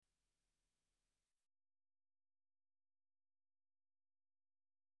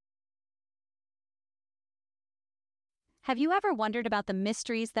Have you ever wondered about the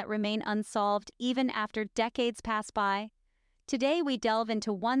mysteries that remain unsolved even after decades pass by? Today we delve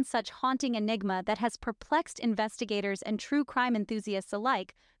into one such haunting enigma that has perplexed investigators and true crime enthusiasts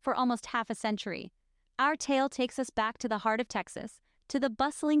alike for almost half a century. Our tale takes us back to the heart of Texas, to the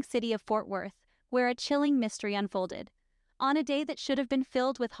bustling city of Fort Worth, where a chilling mystery unfolded. On a day that should have been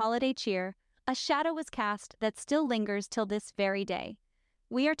filled with holiday cheer, a shadow was cast that still lingers till this very day.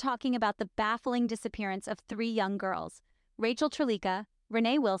 We are talking about the baffling disappearance of three young girls, Rachel Trelica,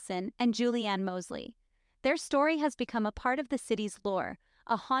 Renee Wilson, and Julianne Mosley. Their story has become a part of the city's lore,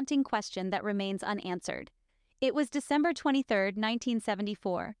 a haunting question that remains unanswered. It was December 23,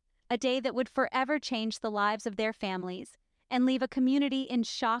 1974, a day that would forever change the lives of their families and leave a community in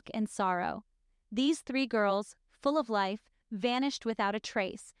shock and sorrow. These three girls, full of life, vanished without a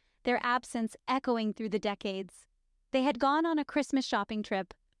trace, their absence echoing through the decades. They had gone on a Christmas shopping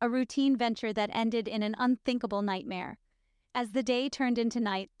trip, a routine venture that ended in an unthinkable nightmare. As the day turned into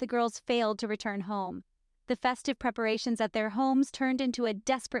night, the girls failed to return home. The festive preparations at their homes turned into a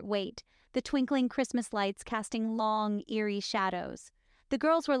desperate wait, the twinkling Christmas lights casting long, eerie shadows. The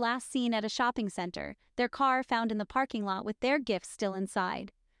girls were last seen at a shopping center, their car found in the parking lot with their gifts still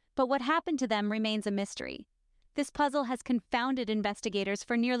inside. But what happened to them remains a mystery. This puzzle has confounded investigators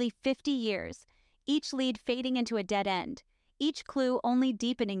for nearly 50 years, each lead fading into a dead end, each clue only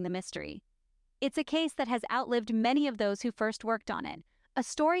deepening the mystery. It's a case that has outlived many of those who first worked on it, a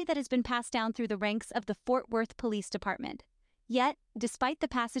story that has been passed down through the ranks of the Fort Worth Police Department. Yet, despite the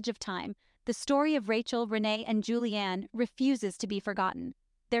passage of time, the story of Rachel, Renee, and Julianne refuses to be forgotten.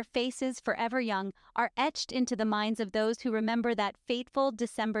 Their faces, forever young, are etched into the minds of those who remember that fateful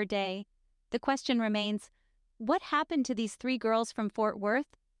December day. The question remains, what happened to these three girls from Fort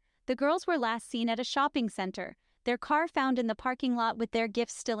Worth? The girls were last seen at a shopping center, their car found in the parking lot with their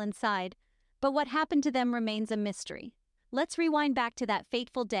gifts still inside. But what happened to them remains a mystery. Let's rewind back to that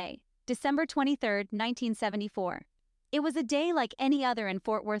fateful day, December 23, 1974. It was a day like any other in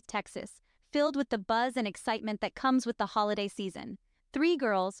Fort Worth, Texas, filled with the buzz and excitement that comes with the holiday season. Three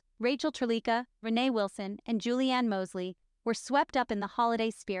girls, Rachel Trelica, Renee Wilson, and Julianne Mosley, were swept up in the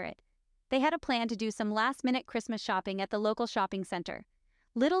holiday spirit. They had a plan to do some last-minute Christmas shopping at the local shopping center.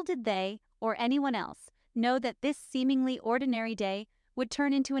 Little did they, or anyone else, know that this seemingly ordinary day would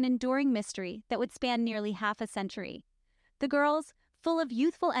turn into an enduring mystery that would span nearly half a century. The girls, full of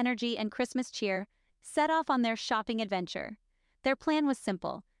youthful energy and Christmas cheer, set off on their shopping adventure. Their plan was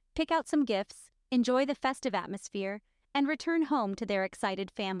simple: pick out some gifts, enjoy the festive atmosphere, and return home to their excited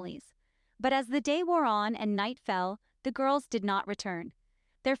families. But as the day wore on and night fell, the girls did not return.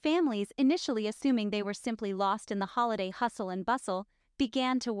 Their families, initially assuming they were simply lost in the holiday hustle and bustle,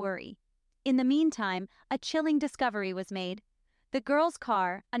 began to worry. In the meantime, a chilling discovery was made. The girls'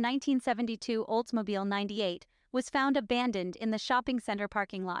 car, a 1972 Oldsmobile 98, was found abandoned in the shopping center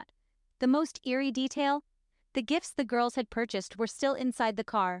parking lot. The most eerie detail? The gifts the girls had purchased were still inside the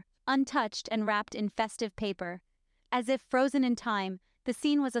car, untouched and wrapped in festive paper. As if frozen in time, the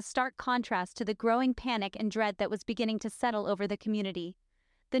scene was a stark contrast to the growing panic and dread that was beginning to settle over the community.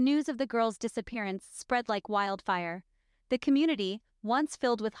 The news of the girls' disappearance spread like wildfire. The community, once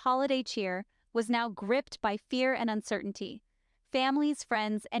filled with holiday cheer, was now gripped by fear and uncertainty. Families,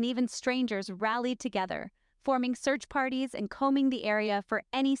 friends, and even strangers rallied together, forming search parties and combing the area for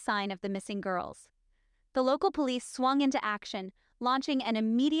any sign of the missing girls. The local police swung into action, launching an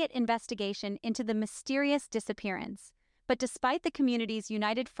immediate investigation into the mysterious disappearance. But despite the community's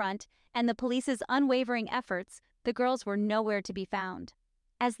united front and the police's unwavering efforts, the girls were nowhere to be found.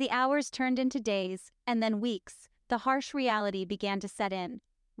 As the hours turned into days, and then weeks, the harsh reality began to set in.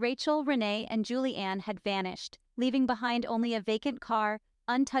 Rachel, Renee, and Julianne had vanished, leaving behind only a vacant car,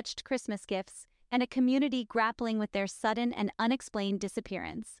 untouched Christmas gifts, and a community grappling with their sudden and unexplained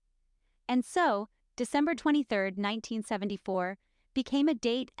disappearance. And so, December 23, 1974, became a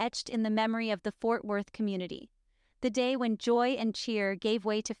date etched in the memory of the Fort Worth community. The day when joy and cheer gave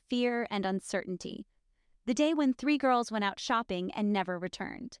way to fear and uncertainty. The day when three girls went out shopping and never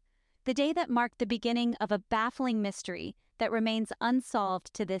returned. The day that marked the beginning of a baffling mystery that remains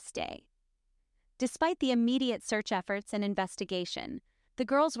unsolved to this day. Despite the immediate search efforts and investigation, the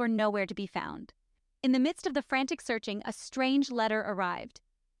girls were nowhere to be found. In the midst of the frantic searching, a strange letter arrived.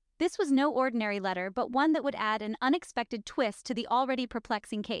 This was no ordinary letter, but one that would add an unexpected twist to the already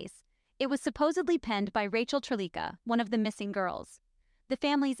perplexing case. It was supposedly penned by Rachel Trelica, one of the missing girls. The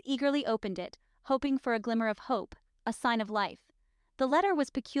families eagerly opened it, hoping for a glimmer of hope, a sign of life. The letter was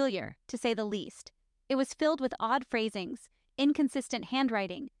peculiar, to say the least. It was filled with odd phrasings, inconsistent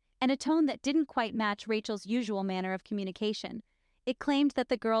handwriting, and a tone that didn't quite match Rachel's usual manner of communication. It claimed that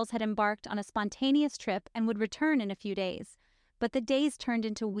the girls had embarked on a spontaneous trip and would return in a few days. But the days turned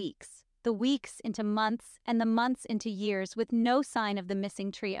into weeks, the weeks into months, and the months into years with no sign of the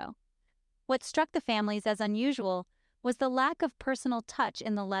missing trio. What struck the families as unusual was the lack of personal touch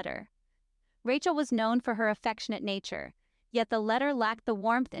in the letter. Rachel was known for her affectionate nature, yet the letter lacked the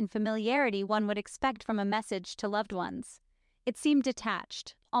warmth and familiarity one would expect from a message to loved ones. It seemed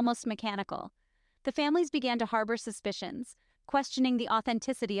detached, almost mechanical. The families began to harbor suspicions, questioning the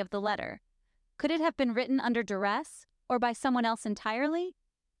authenticity of the letter. Could it have been written under duress, or by someone else entirely?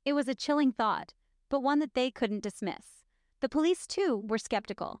 It was a chilling thought, but one that they couldn't dismiss. The police, too, were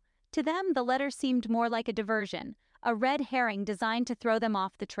skeptical. To them, the letter seemed more like a diversion, a red herring designed to throw them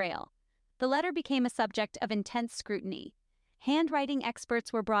off the trail. The letter became a subject of intense scrutiny. Handwriting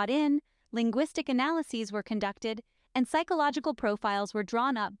experts were brought in, linguistic analyses were conducted, and psychological profiles were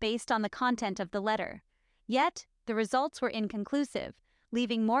drawn up based on the content of the letter. Yet, the results were inconclusive,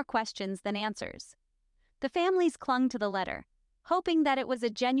 leaving more questions than answers. The families clung to the letter, hoping that it was a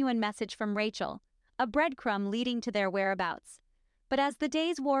genuine message from Rachel, a breadcrumb leading to their whereabouts. But as the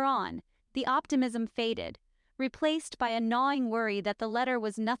days wore on, the optimism faded, replaced by a gnawing worry that the letter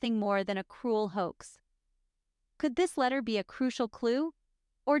was nothing more than a cruel hoax. Could this letter be a crucial clue,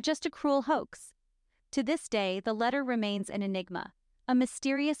 or just a cruel hoax? To this day, the letter remains an enigma, a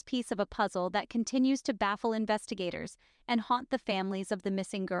mysterious piece of a puzzle that continues to baffle investigators and haunt the families of the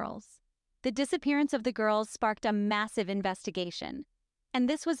missing girls. The disappearance of the girls sparked a massive investigation. And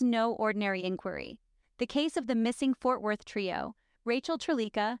this was no ordinary inquiry. The case of the missing Fort Worth trio, Rachel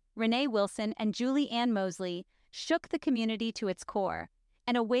Trelica, Renee Wilson, and Julie Ann Mosley, shook the community to its core,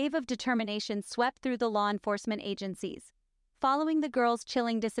 and a wave of determination swept through the law enforcement agencies. Following the girls'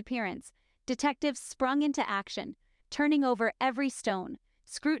 chilling disappearance, detectives sprung into action, turning over every stone,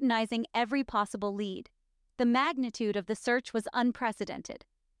 scrutinizing every possible lead. The magnitude of the search was unprecedented.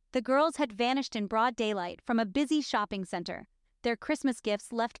 The girls had vanished in broad daylight from a busy shopping center, their Christmas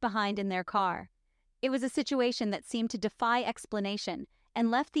gifts left behind in their car. It was a situation that seemed to defy explanation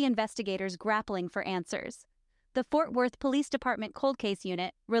and left the investigators grappling for answers. The Fort Worth Police Department Cold Case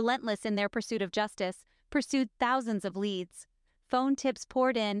Unit, relentless in their pursuit of justice, pursued thousands of leads. Phone tips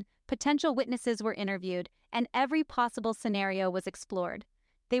poured in, potential witnesses were interviewed, and every possible scenario was explored.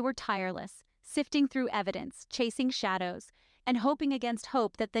 They were tireless, sifting through evidence, chasing shadows, and hoping against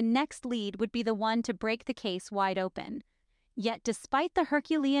hope that the next lead would be the one to break the case wide open. Yet despite the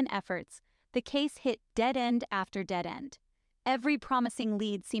Herculean efforts, the case hit dead end after dead end. Every promising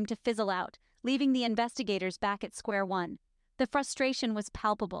lead seemed to fizzle out, leaving the investigators back at square one. The frustration was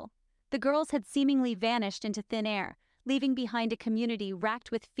palpable. The girls had seemingly vanished into thin air, leaving behind a community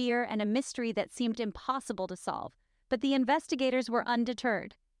racked with fear and a mystery that seemed impossible to solve. But the investigators were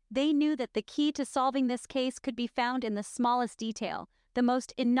undeterred. They knew that the key to solving this case could be found in the smallest detail, the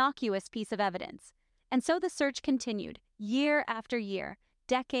most innocuous piece of evidence. And so the search continued, year after year,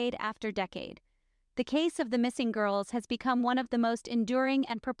 decade after decade. The case of the missing girls has become one of the most enduring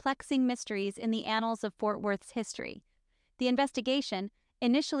and perplexing mysteries in the annals of Fort Worth's history. The investigation,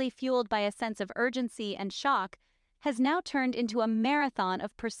 initially fueled by a sense of urgency and shock, has now turned into a marathon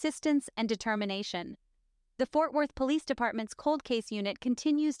of persistence and determination. The Fort Worth Police Department's Cold Case Unit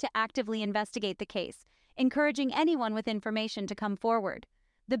continues to actively investigate the case, encouraging anyone with information to come forward.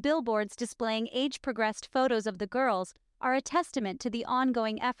 The billboards displaying age-progressed photos of the girls are a testament to the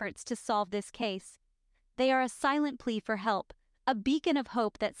ongoing efforts to solve this case. They are a silent plea for help, a beacon of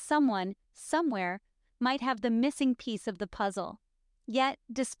hope that someone, somewhere, might have the missing piece of the puzzle. Yet,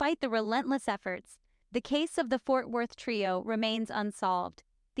 despite the relentless efforts, the case of the Fort Worth trio remains unsolved.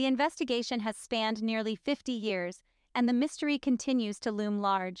 The investigation has spanned nearly 50 years, and the mystery continues to loom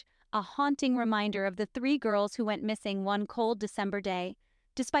large, a haunting reminder of the three girls who went missing one cold December day.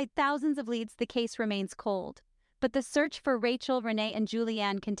 Despite thousands of leads, the case remains cold. But the search for Rachel, Renee, and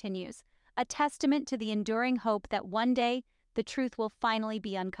Julianne continues, a testament to the enduring hope that one day the truth will finally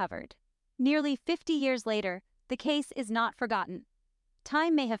be uncovered. Nearly 50 years later, the case is not forgotten.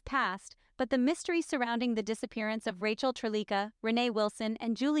 Time may have passed, but the mystery surrounding the disappearance of Rachel Trelica, Renee Wilson,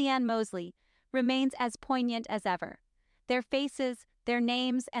 and Julianne Mosley remains as poignant as ever. Their faces, their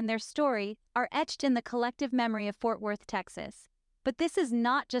names, and their story are etched in the collective memory of Fort Worth, Texas. But this is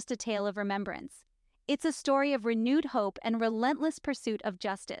not just a tale of remembrance. It's a story of renewed hope and relentless pursuit of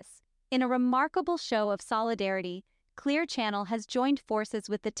justice. In a remarkable show of solidarity, Clear Channel has joined forces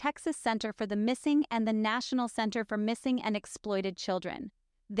with the Texas Center for the Missing and the National Center for Missing and Exploited Children.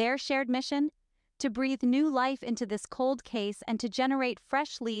 Their shared mission? To breathe new life into this cold case and to generate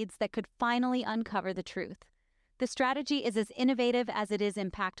fresh leads that could finally uncover the truth. The strategy is as innovative as it is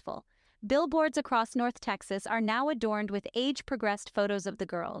impactful. Billboards across North Texas are now adorned with age-progressed photos of the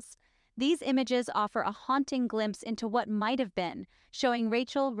girls. These images offer a haunting glimpse into what might have been, showing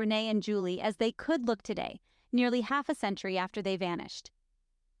Rachel, Renee, and Julie as they could look today, nearly half a century after they vanished.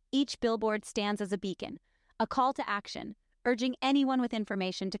 Each billboard stands as a beacon, a call to action, urging anyone with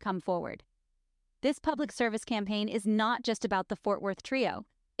information to come forward. This public service campaign is not just about the Fort Worth trio.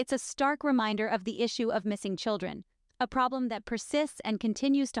 It's a stark reminder of the issue of missing children, a problem that persists and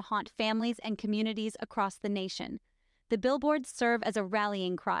continues to haunt families and communities across the nation. The billboards serve as a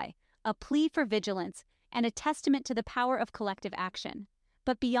rallying cry, a plea for vigilance, and a testament to the power of collective action.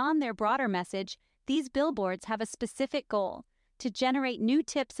 But beyond their broader message, these billboards have a specific goal: to generate new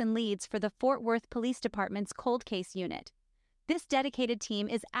tips and leads for the Fort Worth Police Department's cold case unit. This dedicated team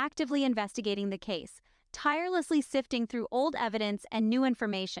is actively investigating the case, tirelessly sifting through old evidence and new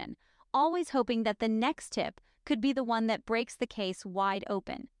information, always hoping that the next tip could be the one that breaks the case wide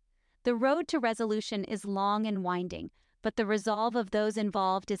open. The road to resolution is long and winding, but the resolve of those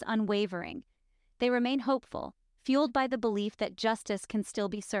involved is unwavering. They remain hopeful, fueled by the belief that justice can still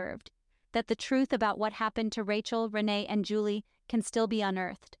be served, that the truth about what happened to Rachel, Renee, and Julie can still be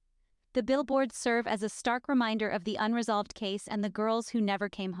unearthed. The billboards serve as a stark reminder of the unresolved case and the girls who never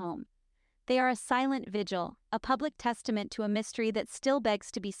came home. They are a silent vigil, a public testament to a mystery that still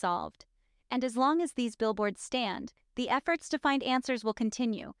begs to be solved. And as long as these billboards stand, the efforts to find answers will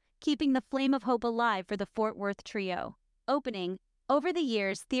continue, keeping the flame of hope alive for the Fort Worth trio. Opening. Over the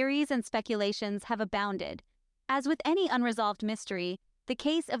years, theories and speculations have abounded. As with any unresolved mystery, the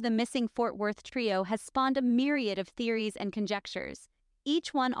case of the missing Fort Worth trio has spawned a myriad of theories and conjectures,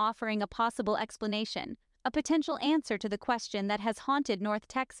 each one offering a possible explanation, a potential answer to the question that has haunted North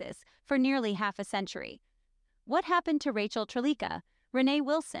Texas for nearly half a century. What happened to Rachel Trlica, Renee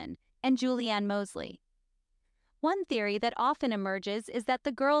Wilson, and Julianne Mosley? One theory that often emerges is that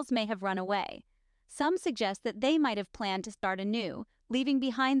the girls may have run away. Some suggest that they might have planned to start anew, leaving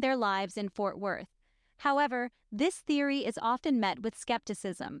behind their lives in Fort Worth. However, this theory is often met with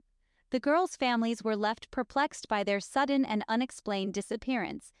skepticism. The girls' families were left perplexed by their sudden and unexplained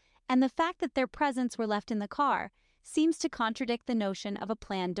disappearance, and the fact that their presents were left in the car seems to contradict the notion of a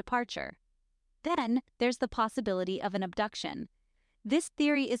planned departure. Then, there's the possibility of an abduction. This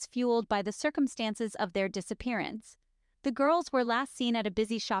theory is fueled by the circumstances of their disappearance. The girls were last seen at a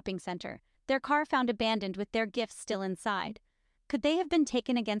busy shopping center, their car found abandoned with their gifts still inside. Could they have been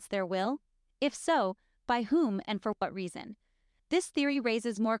taken against their will? If so, by whom and for what reason? This theory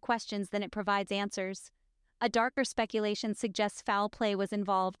raises more questions than it provides answers. A darker speculation suggests foul play was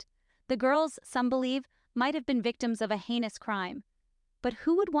involved. The girls, some believe, might have been victims of a heinous crime. But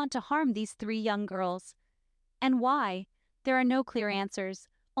who would want to harm these three young girls? And why? There are no clear answers,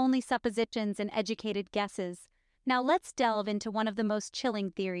 only suppositions and educated guesses. Now let's delve into one of the most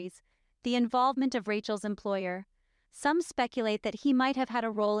chilling theories: the involvement of Rachel's employer. Some speculate that he might have had a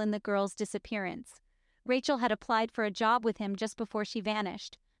role in the girls' disappearance. Rachel had applied for a job with him just before she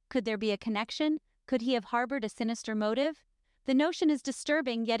vanished. Could there be a connection? Could he have harbored a sinister motive? The notion is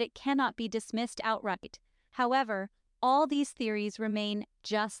disturbing, yet it cannot be dismissed outright. However, all these theories remain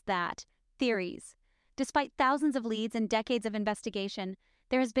just that, theories. Despite thousands of leads and decades of investigation,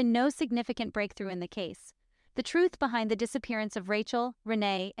 there has been no significant breakthrough in the case. The truth behind the disappearance of Rachel,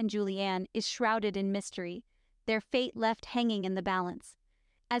 Renee, and Julianne is shrouded in mystery, their fate left hanging in the balance.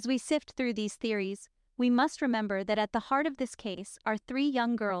 As we sift through these theories, we must remember that at the heart of this case are three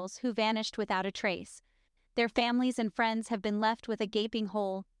young girls who vanished without a trace. Their families and friends have been left with a gaping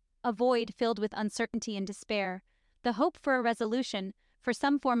hole, a void filled with uncertainty and despair. The hope for a resolution, for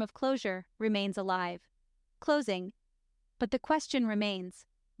some form of closure, remains alive. Closing. But the question remains: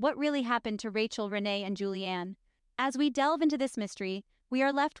 what really happened to Rachel, Renee, and Julianne? As we delve into this mystery, we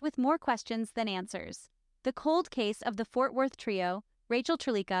are left with more questions than answers. The cold case of the Fort Worth trio, Rachel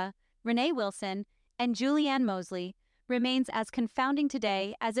Trlica, Renee Wilson, and Julianne Mosley, remains as confounding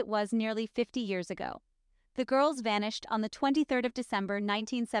today as it was nearly 50 years ago. The girls vanished on the 23rd of December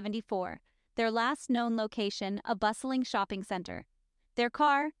 1974, their last known location a bustling shopping center. Their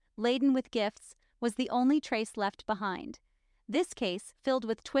car, laden with gifts, was the only trace left behind. This case, filled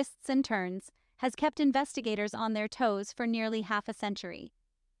with twists and turns, has kept investigators on their toes for nearly half a century.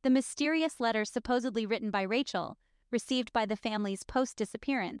 The mysterious letter supposedly written by Rachel, received by the family's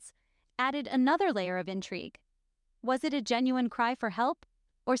post-disappearance, added another layer of intrigue. Was it a genuine cry for help,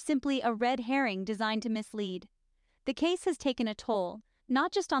 or simply a red herring designed to mislead? The case has taken a toll,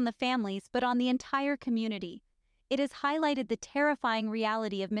 not just on the families but on the entire community. It has highlighted the terrifying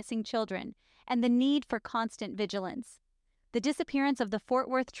reality of missing children and the need for constant vigilance. The disappearance of the Fort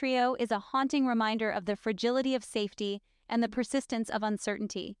Worth trio is a haunting reminder of the fragility of safety and the persistence of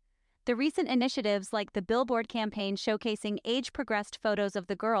uncertainty. The The recent initiatives like the Billboard campaign showcasing age-progressed photos of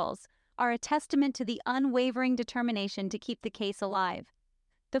the girls are a testament to the unwavering determination to keep the case alive.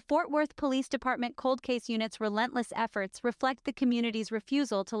 The Fort Worth Police Department cold case unit's relentless efforts reflect the community's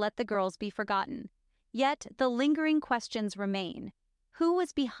refusal to let the girls be forgotten. Yet, the lingering questions remain. Who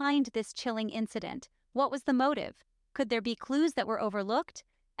was behind this chilling incident? What was the motive? Could there be clues that were overlooked?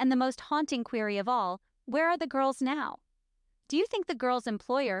 And the most haunting query of all, where are the girls now? Do you think the girls'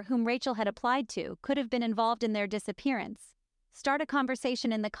 employer, whom Rachel had applied to, could have been involved in their disappearance? Start a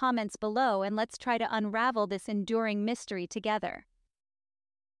conversation in the comments below and let's try to unravel this enduring mystery together.